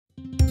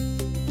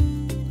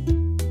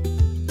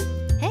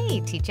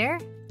Hey teacher,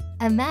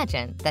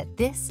 imagine that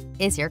this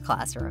is your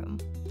classroom.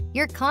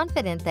 You're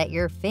confident that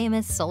your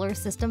famous solar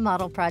system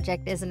model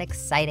project is an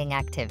exciting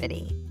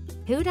activity.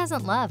 Who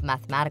doesn't love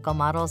mathematical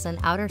models in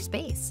outer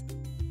space?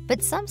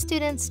 But some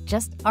students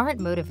just aren't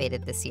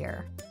motivated this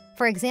year.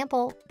 For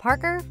example,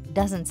 Parker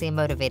doesn't seem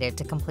motivated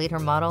to complete her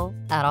model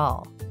at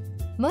all.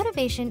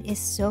 Motivation is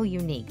so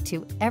unique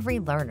to every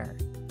learner.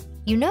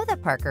 You know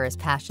that Parker is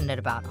passionate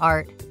about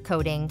art,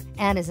 coding,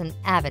 and is an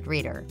avid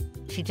reader.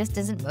 She just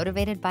isn't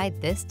motivated by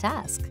this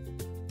task.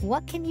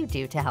 What can you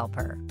do to help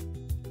her?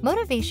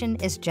 Motivation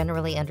is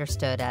generally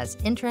understood as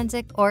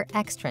intrinsic or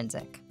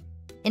extrinsic.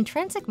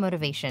 Intrinsic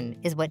motivation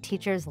is what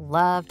teachers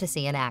love to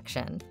see in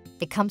action.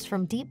 It comes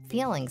from deep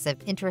feelings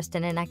of interest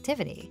in an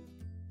activity.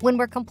 When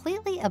we're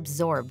completely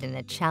absorbed in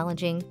a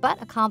challenging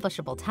but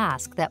accomplishable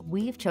task that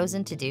we've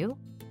chosen to do,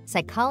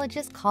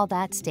 psychologists call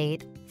that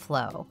state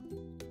flow.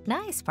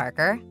 Nice,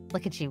 Parker.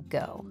 Look at you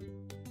go.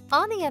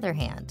 On the other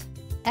hand,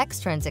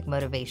 extrinsic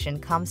motivation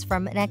comes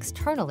from an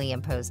externally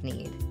imposed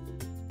need.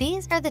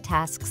 These are the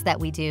tasks that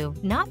we do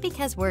not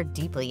because we're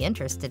deeply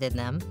interested in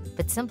them,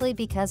 but simply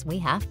because we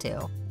have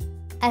to.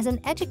 As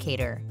an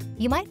educator,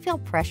 you might feel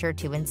pressure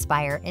to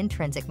inspire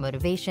intrinsic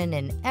motivation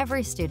in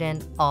every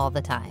student all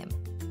the time.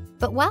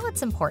 But while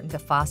it's important to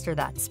foster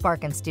that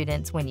spark in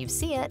students when you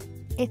see it,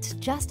 it's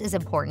just as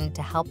important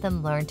to help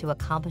them learn to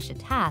accomplish a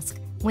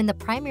task when the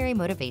primary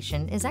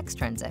motivation is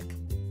extrinsic.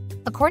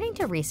 According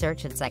to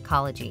research in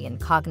psychology and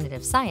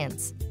cognitive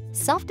science,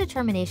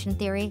 self-determination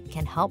theory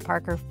can help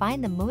Parker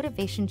find the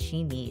motivation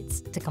she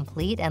needs to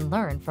complete and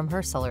learn from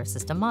her solar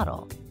system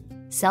model.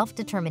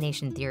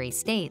 Self-determination theory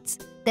states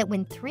that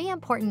when 3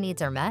 important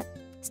needs are met,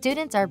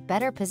 students are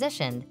better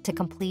positioned to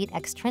complete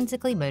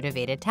extrinsically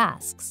motivated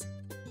tasks.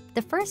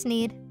 The first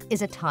need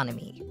is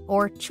autonomy,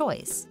 or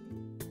choice.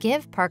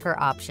 Give Parker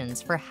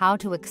options for how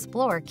to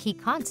explore key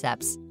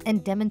concepts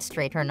and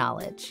demonstrate her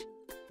knowledge.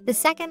 The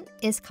second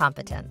is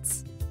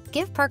competence.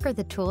 Give Parker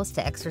the tools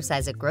to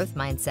exercise a growth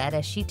mindset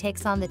as she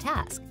takes on the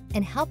task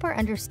and help her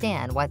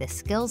understand why the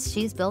skills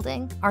she's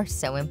building are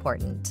so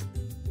important.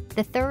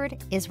 The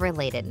third is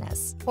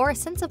relatedness, or a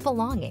sense of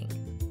belonging.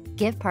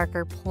 Give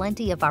Parker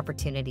plenty of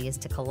opportunities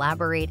to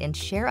collaborate and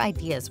share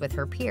ideas with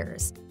her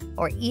peers,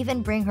 or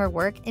even bring her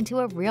work into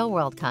a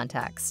real-world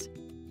context.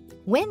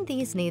 When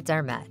these needs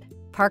are met,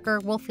 Parker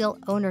will feel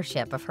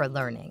ownership of her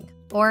learning,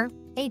 or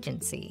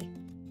agency.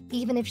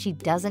 Even if she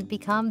doesn't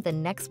become the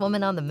next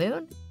woman on the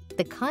moon,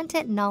 the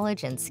content,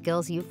 knowledge, and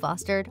skills you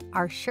fostered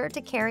are sure to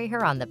carry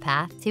her on the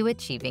path to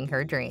achieving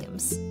her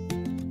dreams.